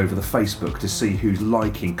hovering over the Facebook to see who's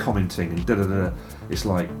liking, commenting, and da-da-da. It's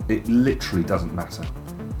like, it literally doesn't matter.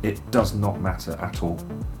 It does not matter at all.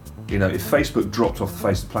 You know, if Facebook dropped off the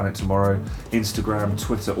face of the planet tomorrow, Instagram,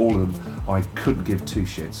 Twitter, all of them, I couldn't give 2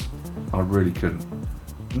 shits. I really couldn't.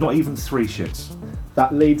 Not even 3 shits.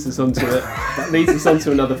 That leads us on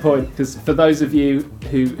to another point, because for those of you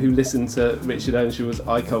who listen to Richard Earnshaw's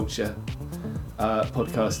iCulture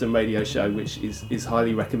podcast and radio show, which is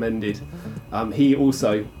highly recommended, he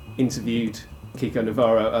also interviewed Kiko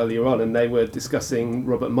Navarro earlier on, and they were discussing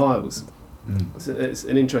Robert Miles. So it's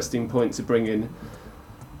an interesting point to bring in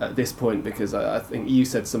at this point, because I think you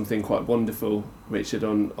said something quite wonderful, Richard,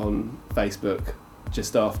 on Facebook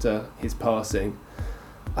just after his passing.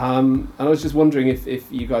 And I was just wondering if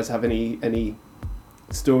you guys have any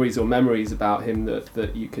stories or memories about him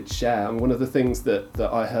that you could share. And one of the things that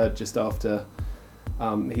I heard just after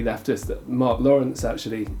he left us, that Mark Lawrence,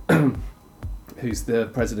 actually, who's the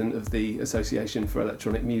president of the Association for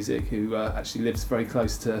Electronic Music, who actually lives very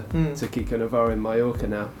close to Kiko Navarro in Mallorca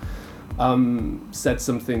now, said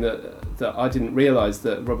something that I didn't realise,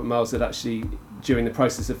 that Robert Miles had actually, during the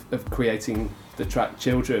process of creating the track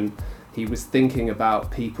Children, he was thinking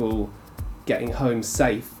about people getting home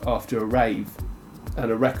safe after a rave,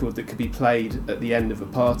 and a record that could be played at the end of a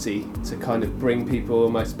party to kind of bring people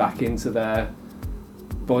almost back into their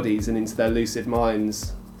bodies and into their lucid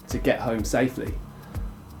minds to get home safely.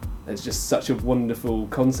 It's just such a wonderful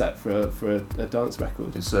concept for a dance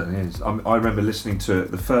record. It certainly is. I remember listening to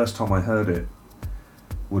it, the first time I heard it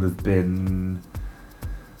would have been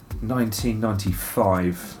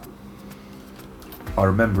 1995. I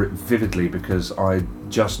remember it vividly because I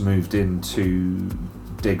just moved into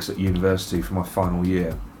digs at university for my final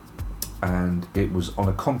year, and it was on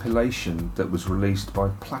a compilation that was released by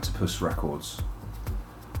Platypus Records.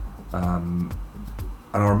 And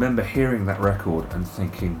I remember hearing that record and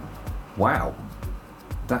thinking, wow,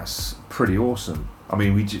 that's pretty awesome. I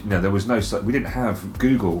mean, there was we didn't have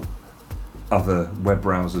Google. Other web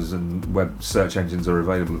browsers and web search engines are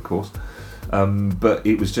available, of course, but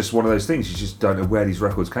it was just one of those things. You just don't know where these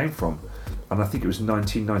records came from. And I think it was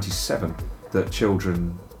 1997 that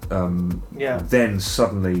Children then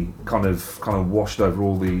suddenly kind of washed over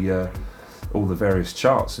all the various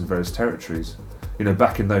charts in various territories. You know,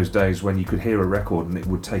 back in those days when you could hear a record and it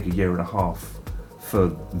would take a year and a half for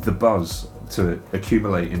the buzz to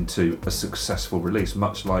accumulate into a successful release,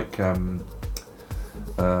 much like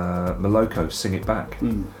Moloko, Sing It Back.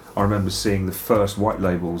 I remember seeing the first white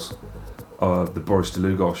labels of the Boris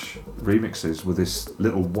Dlugosch remixes with this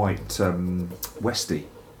little white Westie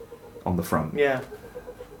on the front. Yeah.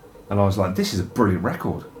 And I was like, this is a brilliant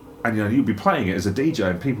record. And you'd be playing it as a DJ,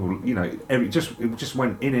 and people, it just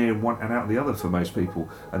went in here and out the other for most people.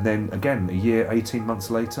 And then again, a year, 18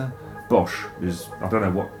 months later, Bosch is, I don't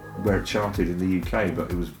know where it charted in the UK,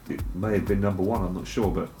 but it may have been number one. I'm not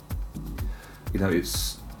sure, but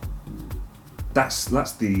that's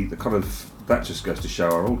the kind of, that just goes to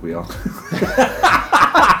show how old we are.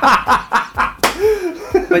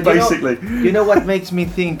 But basically, you know what makes me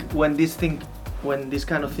think when this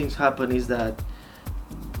kind of things happen is that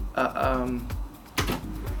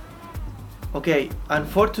okay,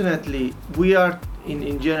 unfortunately we are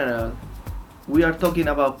in general we are talking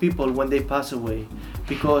about people when they pass away,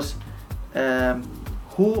 because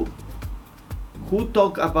who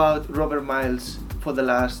talk about Robert Miles for the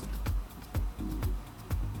last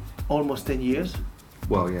almost 10 years?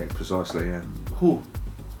 Well, yeah, precisely, yeah. Who?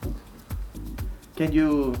 Can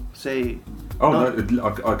you say? Oh,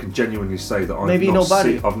 no, I can genuinely say that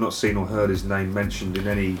I've not seen or heard his name mentioned in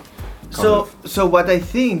any kind of... So what I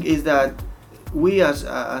think is that we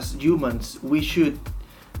as humans, we should...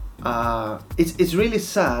 it's really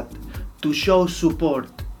sad to show support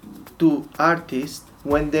to artists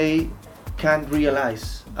when they can't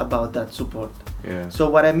realize about that support. Yeah. So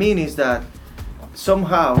what I mean is that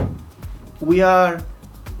somehow we are...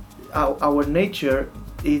 Our nature,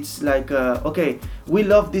 it's like, okay, we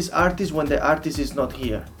love this artist when the artist is not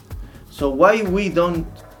here. So why we don't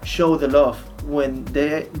show the love when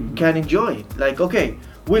they can enjoy it? Like, okay,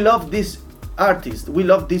 we love this artist, we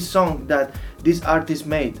love this song that this artist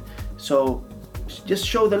made. So just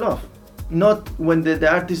show the love, not when the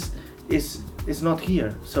artist is not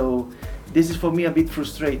here. So this is for me a bit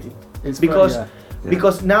frustrating.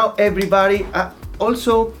 Because now everybody,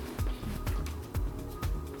 also,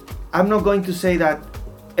 I'm not going to say that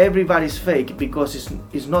everybody's fake, because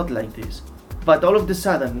it's not like this. But all of a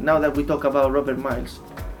sudden, now that we talk about Robert Miles,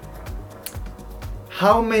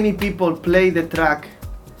 how many people play the track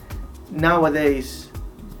nowadays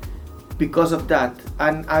because of that?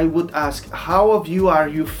 And I would ask, how of you are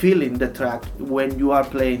you feeling the track when you are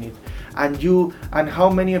playing it? And how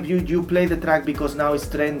many of you play the track because now it's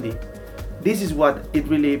trendy? This is what it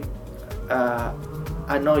really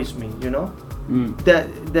annoys me,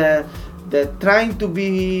 the trying to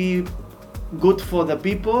be good for the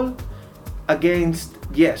people against,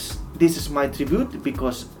 yes, this is my tribute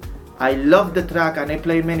because I love the track and I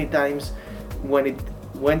played many times when it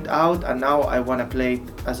went out, and now I want to play it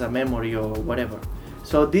as a memory or whatever.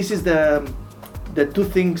 So this is the two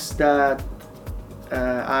things that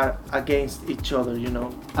are against each other,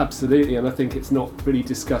 Absolutely, and I think it's not really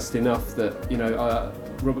discussed enough that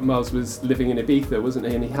Robert Miles was living in Ibiza, wasn't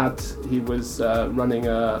he? And he was running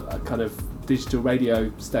a kind of digital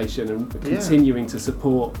radio station and continuing to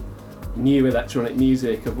support new electronic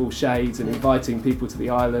music of all shades, and inviting people to the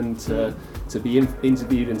island to be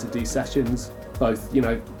interviewed and to do sessions, both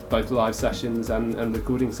live sessions and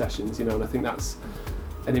recording sessions, and I think that's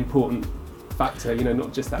an important factor,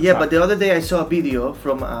 not just that track. But the other day I saw a video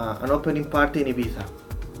from an opening party in Ibiza.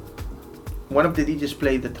 One of the DJs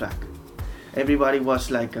played the track. Everybody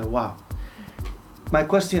was like, wow. My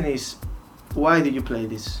question is, why did you play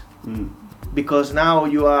this? Because now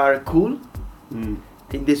you are cool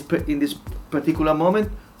in this particular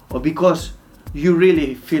moment, or because you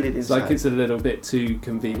really feel it inside? It's like it's a little bit too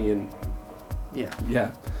convenient.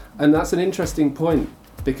 Yeah. And that's an interesting point,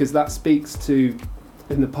 because that speaks to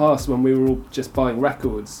in the past when we were all just buying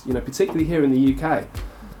records, particularly here in the UK.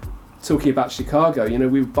 talking about Chicago, you know,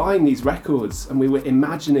 we were buying these records and we were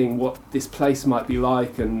imagining what this place might be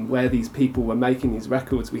like and where these people were making these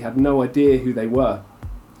records. We had no idea who they were.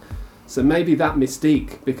 So maybe that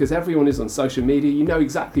mystique, because everyone is on social media, you know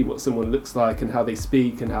exactly what someone looks like and how they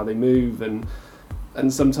speak and how they move, and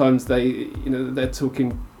sometimes they, you know, they're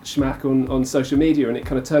talking schmack on social media and it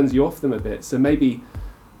kind of turns you off them a bit. So maybe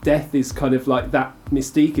death is kind of like that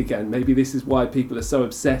mystique again. Maybe this is why people are so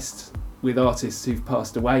obsessed with artists who've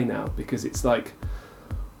passed away now, because it's like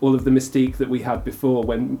all of the mystique that we had before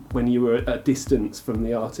when you were at a distance from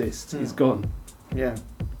the artist is gone. Yeah,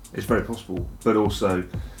 it's very possible, but also,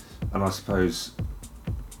 and I suppose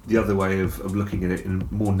the other way of looking at it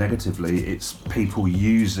more negatively, it's people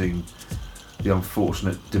using the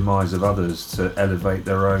unfortunate demise of others to elevate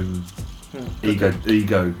their own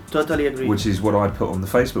ego. Totally agree. Which is what I put on the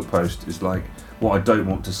Facebook post. Is like, what I don't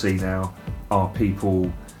want to see now are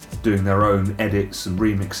people doing their own edits and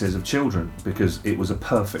remixes of Children, because it was a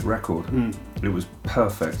perfect record. It was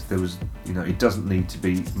perfect. There was, you know, it doesn't need to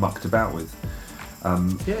be mucked about with.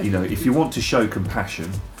 You know, if you want to show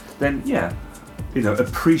compassion, then yeah, you know,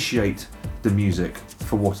 appreciate the music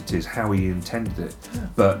for what it is, how he intended it. Yeah.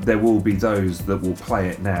 But there will be those that will play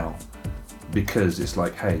it now because it's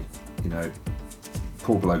like, hey, you know,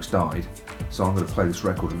 poor bloke's died, so I'm going to play this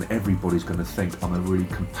record and everybody's going to think I'm a really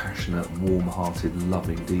compassionate, warm-hearted,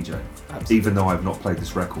 loving DJ. Absolutely. Even though I've not played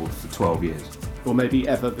this record for 12 years. Or maybe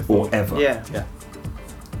ever before. Or ever.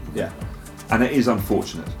 Yeah. And it is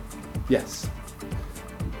unfortunate. Yes.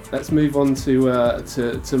 Let's move on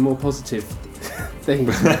to more positive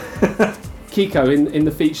things. Kiko, in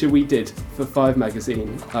the feature we did for 5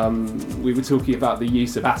 magazine, we were talking about the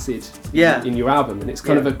use of acid in your album, and it's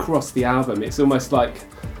kind of across the album. It's almost like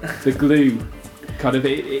the glue, kind of,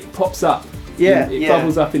 it pops up. It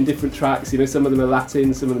bubbles up in different tracks. You know, some of them are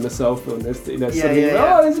Latin, some of them are soulful, and there's, you know,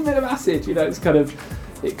 there's a bit of acid. You know, it's kind of,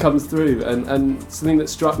 it comes through. And something that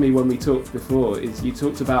struck me when we talked before is you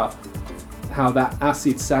talked about how that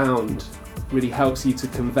acid sound really helps you to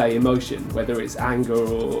convey emotion, whether it's anger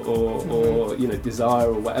or you know, desire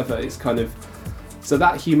or whatever. It's kind of, so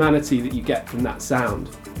that humanity that you get from that sound.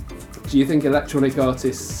 Do you think electronic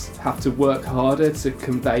artists have to work harder to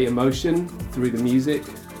convey emotion through the music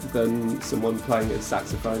than someone playing a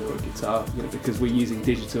saxophone or a guitar? You know, because we're using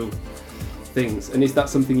digital things. And is that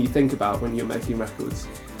something you think about when you're making records?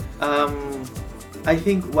 I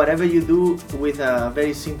think whatever you do with a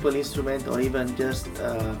very simple instrument, or even just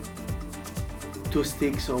 2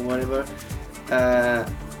 sticks or whatever,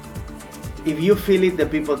 if you feel it, the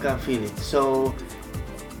people can feel it. So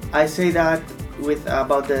I say that with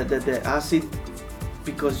about the acid,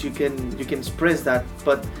 because you can express that,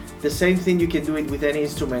 but the same thing you can do it with any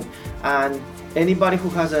instrument. And anybody who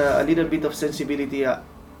has a little bit of sensibility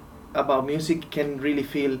about music can really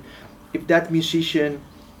feel if that musician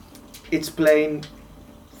it's playing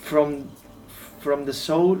from the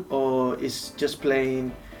soul, or is just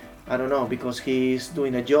playing, I don't know, because he's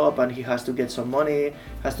doing a job and he has to get some money,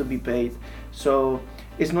 has to be paid. So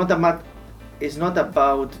it's not about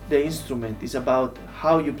the instrument, it's about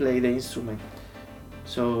how you play the instrument.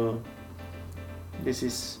 So this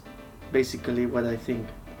is basically what I think.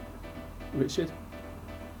 Richard?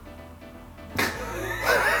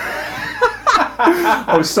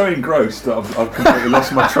 I was so engrossed that I've completely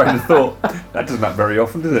lost my train of thought. That doesn't happen very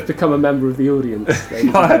often, does it? Become a member of the audience.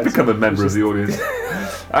 I have become a member of the audience.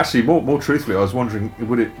 Actually, more truthfully, I was wondering,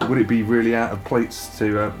 would it be really out of place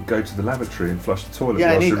to go to the lavatory and flush the toilet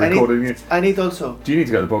whilst you're recording it? I need also. Do you need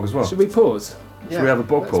to go to the bog as well? Should we pause? Should we have a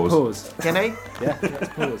bog pause? Can I? Yeah, let's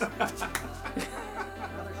pause.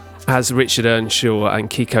 As Richard Earnshaw and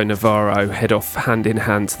Kiko Navarro head off hand in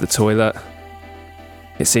hand to the toilet,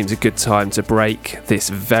 it seems a good time to break this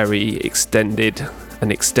very extended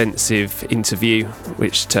and extensive interview,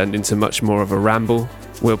 which turned into much more of a ramble.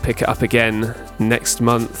 We'll pick it up again next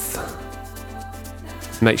month.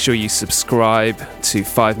 Make sure you subscribe to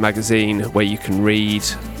 5 Magazine, where you can read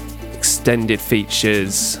extended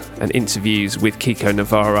features and interviews with Kiko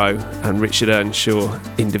Navarro and Richard Earnshaw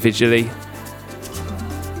individually.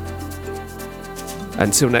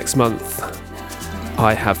 Until next month,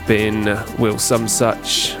 I have been Will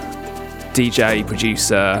Sumsuch, DJ,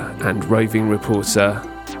 producer and roving reporter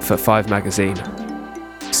for 5 Magazine.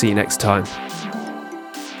 See you next time.